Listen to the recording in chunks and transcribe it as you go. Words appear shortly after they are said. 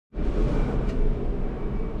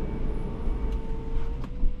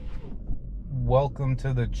welcome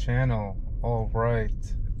to the channel. All right,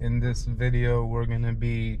 in this video we're gonna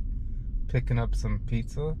be picking up some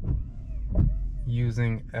pizza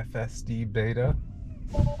using Fsdbeta,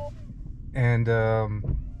 and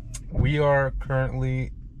we are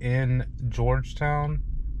currently in Georgetown,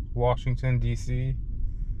 Washington, DC.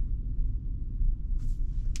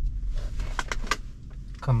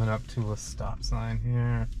 Coming up to a stop sign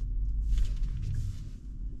here.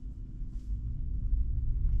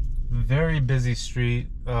 Very busy street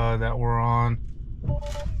that we're on.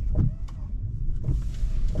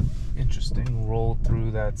 Interesting roll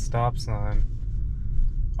through that stop sign.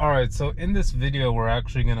 Alright, so in this video we're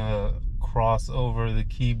actually gonna cross over the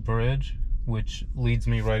Keybridge, which leads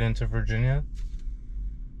me right into Virginia.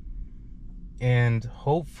 And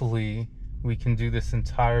hopefully we can do this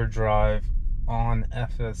entire drive on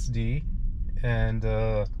FSD and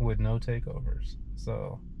with no takeovers.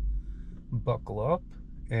 So buckle up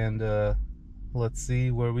and let's see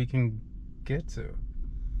where we can get to.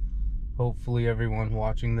 Hopefully everyone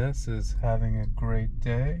watching this is having a great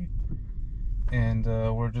day, and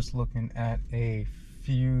we're just looking at a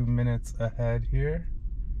few minutes ahead here,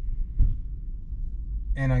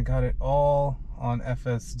 and I got it all on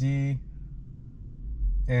FSD,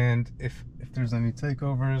 and if there's any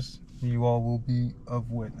takeovers, you all will be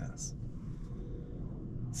of witness.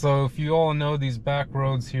 So if you all know, these back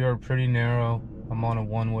roads here are pretty narrow. I'm on a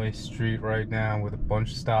one-way street right now with a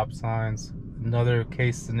bunch of stop signs. Another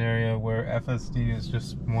case scenario where FSD is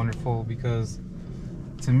just wonderful, because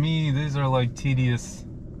to me these are like tedious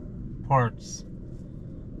parts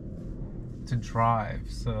to drive,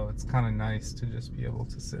 so it's kind of nice to just be able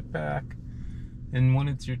to sit back, and when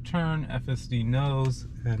it's your turn, FSD knows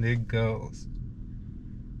and it goes.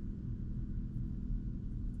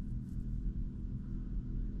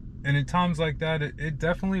 And at times like that, it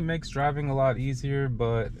definitely makes driving a lot easier.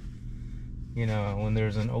 But you know, when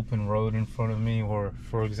there's an open road in front of me, or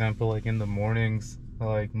for example like in the mornings,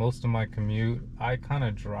 like most of my commute, I kind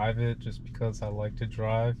of drive it just because I like to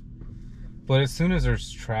drive. But as soon as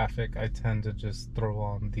there's traffic, I tend to just throw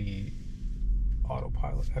on the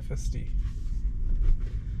Autopilot FSD.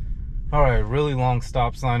 Alright, really long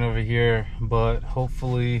stop sign over here, but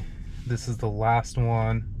hopefully this is the last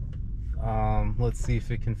one. Let's see if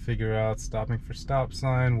it can figure out stopping for stop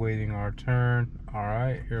sign, waiting our turn.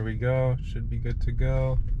 Alright, here we go. Should be good to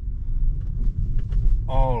go.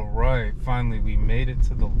 Alright, finally we made it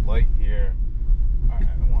to the light here. Alright,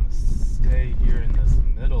 I want to stay here in this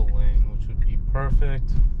middle lane, which would be perfect.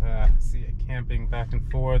 See it camping back and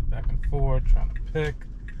forth, trying to pick,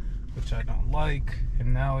 which I don't like.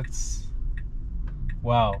 And now it's,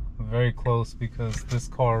 wow, very close, because this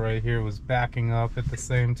car right here was backing up at the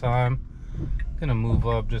same time. Gonna move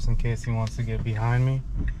up just in case he wants to get behind me.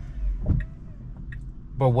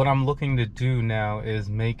 But what I'm looking to do now is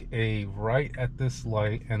make a right at this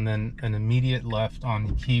light and then an immediate left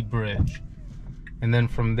on Keybridge, and then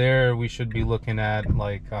from there we should be looking at,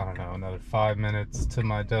 like, I don't know, another 5 minutes to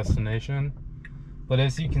my destination. But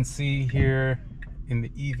as you can see here, in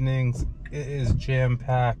the evenings it is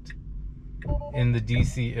jam-packed in the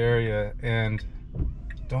DC area, and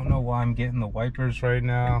don't know why I'm getting the wipers right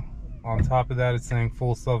now. On top of that, it's saying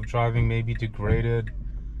full self-driving may be degraded.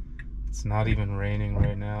 It's not even raining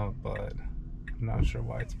right now, but I'm not sure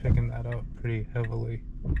why it's picking that up pretty heavily.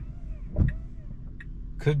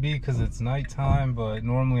 Could be because it's nighttime, but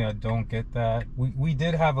normally I don't get that. We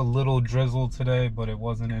did have a little drizzle today, but it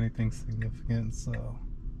wasn't anything significant, so.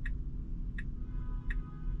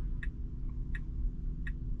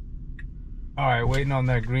 Alright, waiting on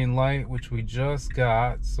that green light, which we just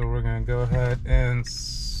got, so we're gonna go ahead and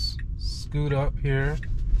scoot up here,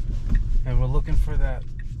 and we're looking for that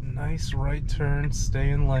nice right turn,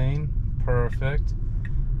 stay in lane, perfect.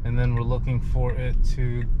 And then we're looking for it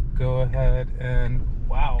to go ahead and,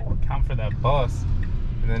 wow, account for that bus.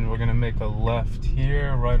 And then we're gonna make a left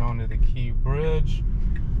here, right onto the Keybridge.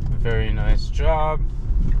 Very nice job.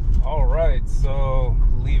 All right, so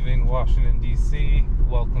leaving Washington DC,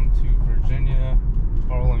 welcome to Virginia,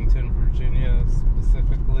 Arlington, Virginia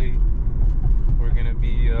specifically. We're gonna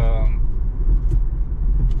be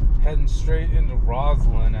heading straight into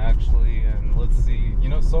Roslyn, actually, and let's see. You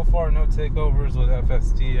know, so far no takeovers with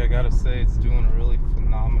FSD. I gotta say, it's doing a really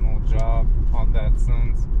phenomenal job on that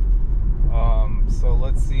sense. So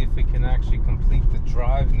let's see if it can actually complete the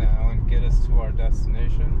drive now and get us to our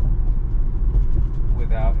destination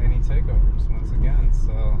without any takeovers once again.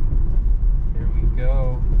 So here we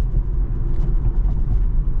go.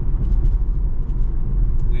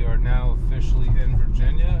 We are now officially in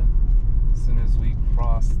Virginia. As soon as we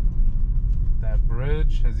cross that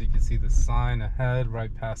bridge, as you can see the sign ahead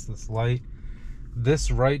right past this light, This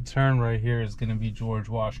right turn right here is going to be George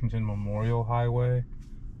Washington Memorial Highway,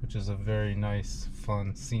 which is a very nice,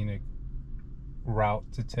 fun, scenic route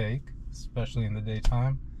to take, especially in the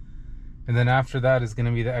daytime. And then after that is going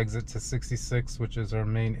to be the exit to 66, which is our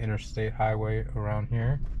main interstate highway around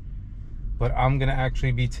here. But I'm going to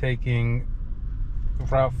actually be taking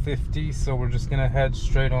Route 50, so we're just going to head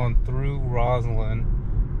straight on through Roslyn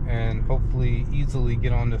and hopefully easily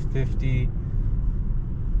get onto 50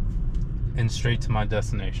 and straight to my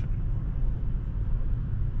destination.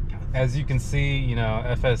 As you can see, you know,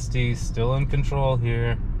 FSD still in control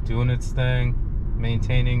here, doing its thing,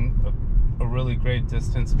 maintaining a really great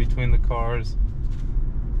distance between the cars.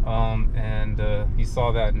 You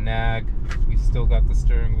saw that nag. We still got the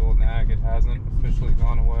steering wheel nag. It hasn't officially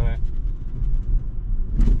gone away.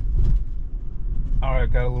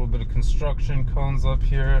 Alright, got a little bit of construction cones up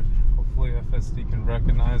here. Hopefully FSD can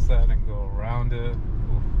recognize that and go around it.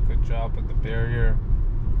 Ooh, good job with the barrier.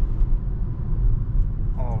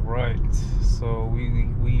 Alright, so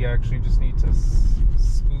we actually just need to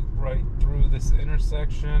scoot right through this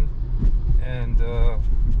intersection and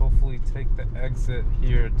hopefully take the exit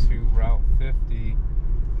here to Route 50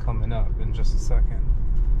 coming up in just a second.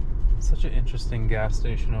 Such an interesting gas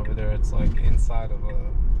station over there. It's like inside of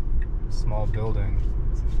a small building.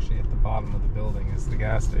 It's actually at the bottom of the building is the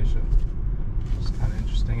gas station. It's kind of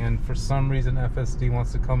interesting. And for some reason FSD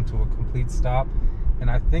wants to come to a complete stop. And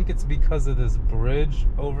I think it's because of this bridge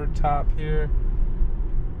over top here.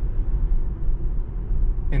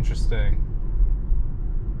 Interesting.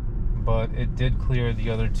 But it did clear the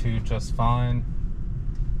other two just fine.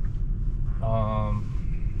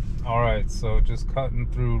 Alright, so just cutting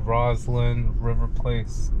through Roslyn, River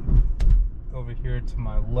Place over here to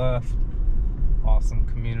my left. Awesome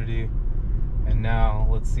community. And now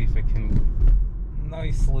let's see if it can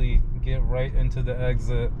nicely get right into the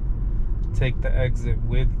exit. Take the exit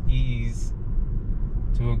with ease.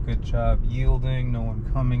 Do a good job yielding. No one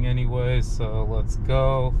coming anyway, so let's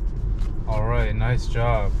go. Alright, nice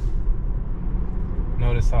job.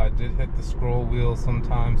 Notice how I did hit the scroll wheel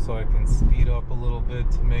sometimes, so I can speed up a little bit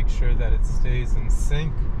to make sure that it stays in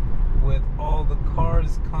sync with all the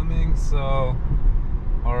cars coming. So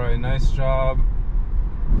alright, nice job.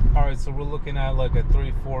 Alright, so we're looking at like a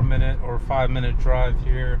 3-4 minute or 5-minute drive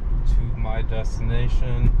here to my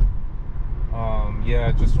destination.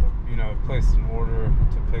 Yeah, just, you know, placed an order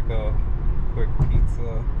to pick up quick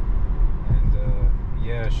pizza, and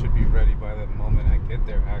yeah, it should be ready by the moment I get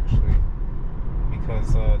there actually,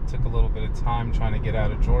 because it took a little bit of time trying to get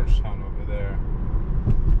out of Georgetown over there.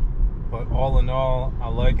 But all in all, I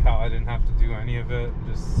like how I didn't have to do any of it.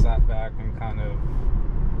 Just sat back and kind of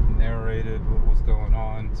narrated what was going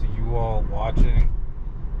on to you all watching.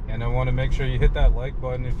 And I want to make sure you hit that like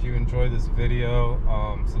button if you enjoy this video.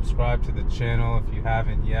 Subscribe to the channel if you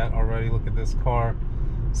haven't yet already. Look at this car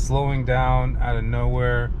slowing down out of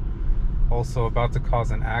nowhere. Also about to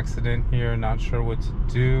cause an accident here. Not sure what to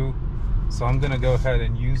do. So I'm going to go ahead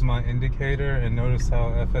and use my indicator. And notice how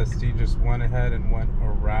FSD just went ahead and went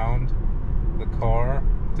around the car.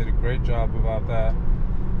 Did a great job about that.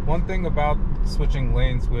 One thing about switching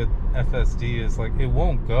lanes with FSD is like it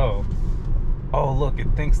won't go. Oh look, it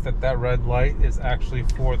thinks that that red light is actually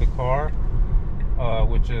for the car,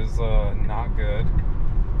 which is not good.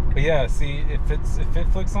 But yeah, see, if it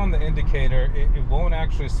flicks on the indicator, it won't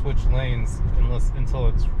actually switch lanes until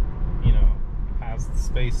it's, you know, has the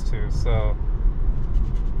space to. So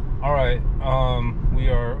alright, we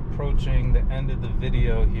are approaching the end of the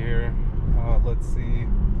video here. Let's see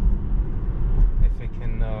if it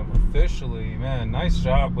can officially, man, nice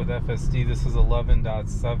job with FSD. This is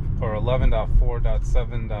 11.7 or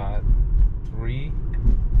 11.4.7.3,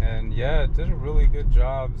 and yeah, it did a really good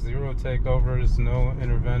job. 0 takeovers, no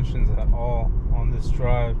interventions at all on this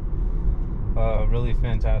drive. Really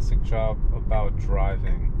fantastic job about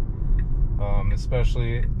driving,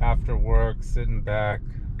 especially after work, sitting back,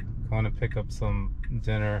 going to pick up some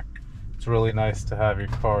dinner. It's really nice to have your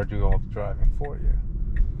car do all the driving for you.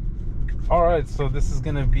 Alright, so this is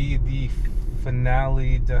going to be the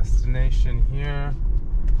finale destination here.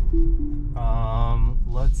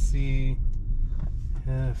 Let's see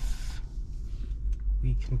if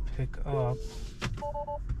we can pick up.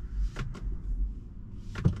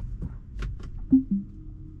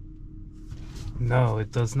 No,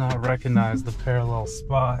 it does not recognize the parallel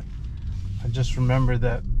spot. I just remember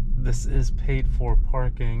that this is paid for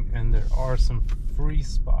parking and there are some free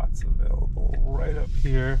spots available right up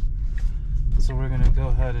here. So we're gonna go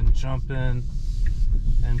ahead and jump in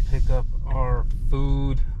and pick up our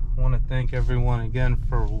food. I want to thank everyone again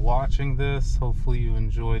for watching this. Hopefully you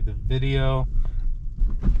enjoyed the video.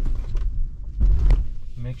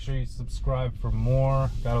 Make sure you subscribe for more.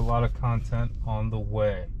 Got a lot of content on the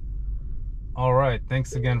way. All right,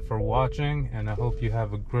 thanks again for watching, and I hope you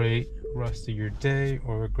have a great rest of your day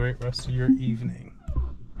or a great rest of your evening.